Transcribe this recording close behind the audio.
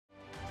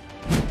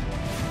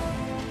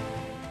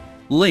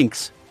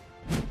Lynx.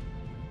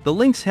 The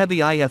Lynx Heavy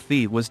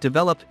IFV was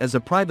developed as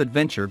a private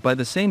venture by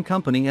the same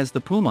company as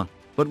the Puma,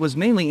 but was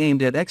mainly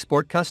aimed at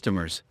export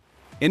customers.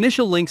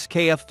 Initial Lynx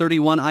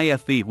KF-31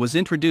 IFV was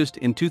introduced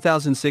in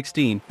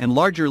 2016 and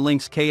larger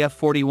Lynx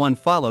KF-41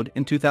 followed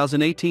in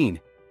 2018.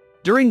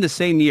 During the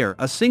same year,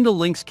 a single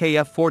Lynx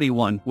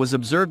KF-41 was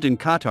observed in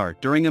Qatar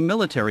during a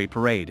military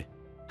parade.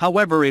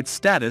 However, its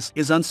status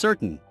is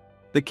uncertain.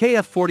 The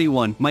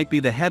KF-41 might be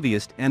the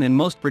heaviest and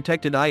most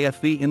protected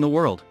IFV in the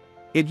world.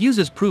 It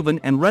uses proven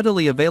and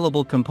readily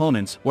available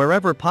components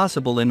wherever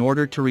possible in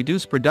order to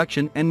reduce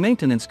production and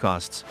maintenance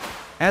costs.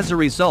 As a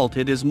result,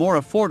 it is more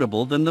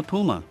affordable than the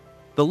Puma.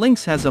 The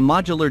Lynx has a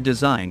modular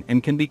design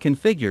and can be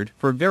configured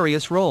for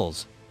various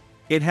roles.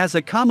 It has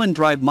a common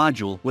drive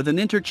module with an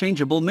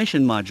interchangeable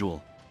mission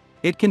module.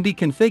 It can be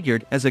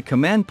configured as a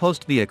command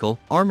post vehicle,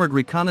 armored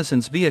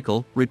reconnaissance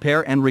vehicle,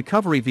 repair and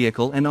recovery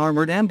vehicle and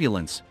armored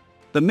ambulance.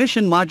 The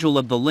mission module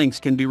of the Lynx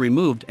can be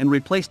removed and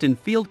replaced in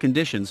field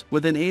conditions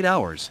within 8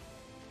 hours.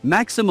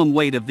 Maximum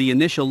weight of the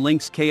initial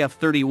Lynx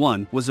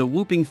KF-31 was a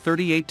whopping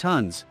 38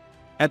 tons.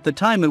 At the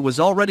time it was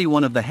already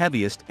one of the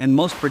heaviest and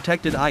most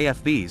protected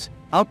IFVs,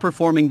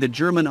 outperforming the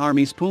German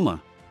Army's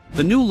Puma.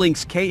 The new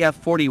Lynx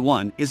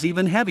KF-41 is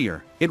even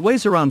heavier. It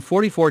weighs around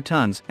 44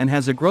 tons and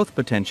has a growth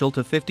potential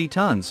to 50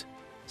 tons.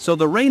 So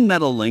the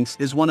rheinmetall Lynx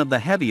is one of the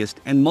heaviest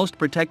and most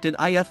protected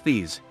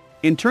IFVs.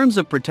 In terms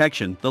of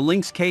protection, the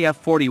Lynx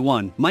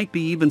KF-41 might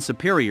be even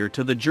superior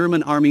to the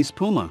German Army's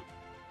Puma.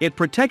 Its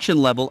protection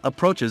level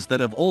approaches that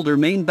of older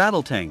main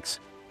battle tanks.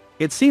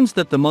 It seems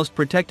that the most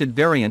protected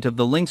variant of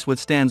the Lynx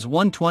withstands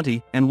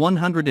 120 and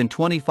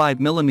 125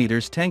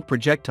 mm tank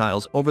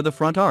projectiles over the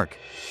front arc.